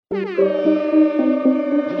11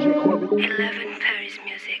 Paris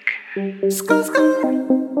music. Skr, skr.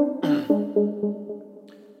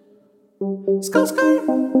 Skr, skr.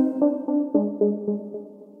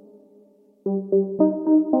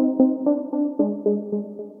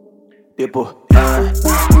 Tipo,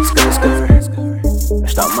 skr, skr.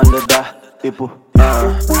 Está mal a dar. Tipo,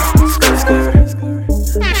 skr, skr.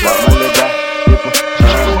 Está mal a dar. Tipo,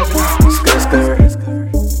 skr,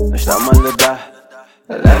 skr. Está mal a dar.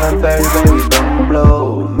 11 Paris, baby, don't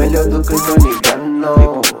blow. Melhor do que Tony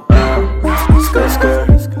Gano. Skr, skr.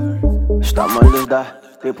 Está mal a dar.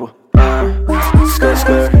 Tipo, skr,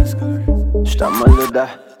 skr. Está mal a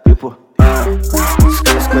dar. Tipo,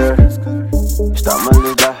 skr, skr. Está mal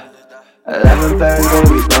a dar. 11 Paris,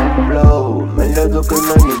 baby, don't blow. Melhor do que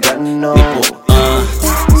Tony Gano.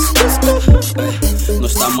 Não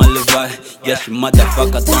está mal a levar. E as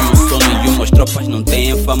motherfuckers tão no sono. E umas tropas não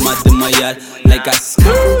têm fama de maiar. Like a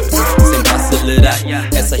sempre acelerar.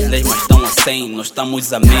 Essas leis mas estão a 100. Nós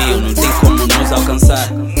estamos a meio, não tem como nos alcançar.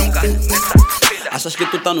 Achas que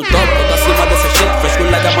tu tá no top, eu tô acima dessa shit.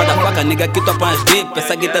 Frescura da motherfucker, nigga que tu apanhas deep.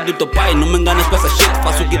 Essa guita é do teu pai, não me enganas com essa shit.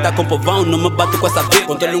 Faço guita com povão, não me bato com essa beat.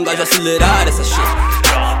 Controle um gajo a acelerar essa shit.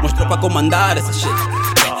 Mostra pra comandar essa shit.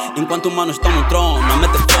 Enquanto humanos estão no trono, não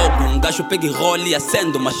mete fogo. Um gajo pega e rola e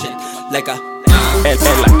acende uma shit. Like a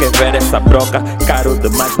ela quer ver essa broca, caro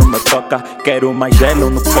demais não me toca. Quero mais gelo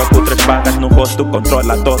no copo, 3 barras no rosto,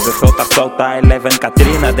 controla a dose, solta. 11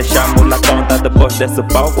 Catrina, deixamos-la tonta. Depois desse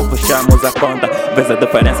palco, fechamos a conta. Vês a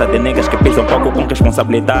diferença de niggas que pisam pouco com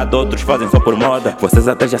responsabilidade, outros fazem só por moda. Vocês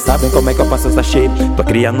até já sabem como é que eu faço essa shit. Tô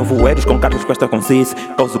criando voeiros com Carlos Kwester com Cis.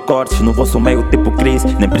 Causo cortes no vosso meio tipo Chris.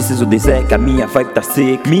 Nem preciso dizer que a minha vibe tá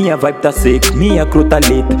sick. Minha vibe tá sick, minha crew tá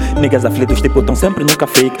lit. Niggas aflitos tipo tão sempre nunca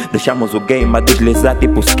fique. Deixamos o game a deslizar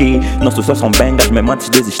tipo ski. Nossos só são bengas mesmo antes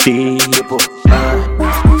de desistir. Tipo,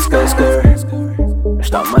 skr, skr.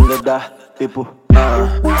 Está mal a dar. Tipo,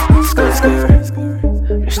 skr,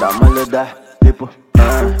 skr. Está mal a dar. Tipo,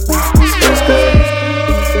 skr, skr.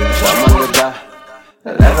 Está mal a dar.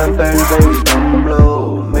 11 Paris, baby, don't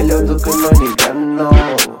blow. Melhor do que Tony Gano.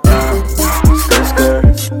 Skr, skr.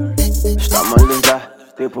 Está mal a dar.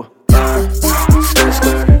 Tipo, skr,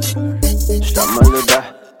 skr. Está mal a dar.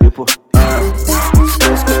 Tipo,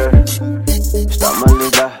 skr, skr. Está mal a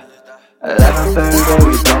dar. 11 Paris,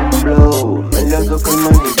 baby, don't blow. Melhor do que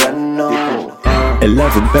Tony Gano.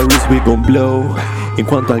 11 Paris we gon' blow.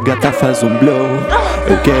 Enquanto a gata faz um blow.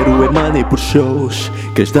 Eu quero é money por shows.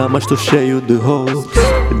 Que as damas tô cheio de hoes.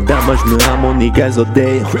 Damas me amam, niggas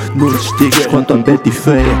odeiam. Nos sticks quanto a Betty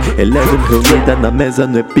feia. 11 reunida na mesa,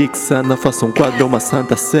 não é pizza. Não façam um quadro, uma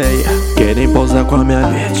santa ceia. Querem pausar com a minha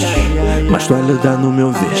bitch, mas tô a lhe dar no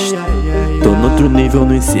meu visto. Tô noutro nível,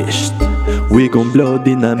 não insiste. We gon' blow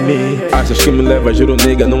dynamite. Achas que me leva, juro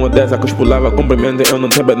nigga, numa dessa que os pulava cumprimento. Eu não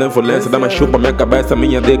tenho benevolência, dá mais chupa minha cabeça.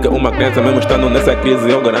 Minha dica, uma crença, mesmo estando nessa crise.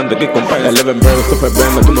 Eu garanto que compensa. 11 Paris, sofre bem,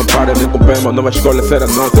 mas tu não para nem com pema. Nova escola será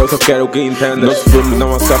nossa, eu só quero que entenda. Nosso filme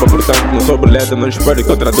não acaba, portanto não sou boleta. Não espero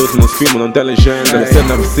que eu traduza nos filmes, não tem legenda.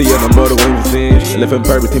 Cena vicia, namoro em vizinhos. 11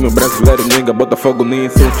 Paris, time brasileiro, nigga, bota fogo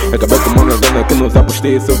nisso. Acabei com uma dona que nos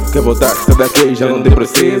apostiço. Quer voltar, sai daqui, já não te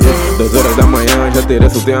preciso. 2 horas da manhã, já tirei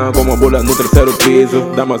sutiã com uma bola no terceiro piso.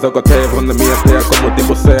 Damas ao coteio, vou na minha terra como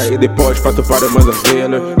tipo C. E depois passo para o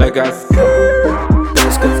Maravilha. Like a skr.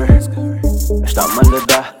 Está mal a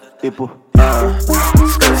dar. Tipo,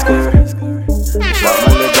 skr, skr. Está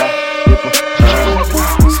mal a dar. Tipo,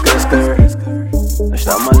 skr, skr.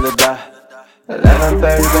 Está mal a dar. 11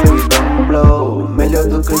 Paris, baby, don't blow. Melhor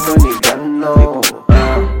do que Tony Gano.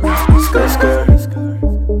 Skr, skr.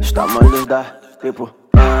 Está mal a dar. Tipo,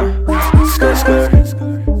 skr, skr.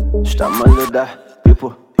 Está mal a dar.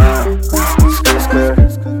 Tipo, skr, skr.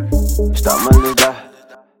 Está mal a dar.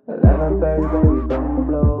 11 Paris, baby.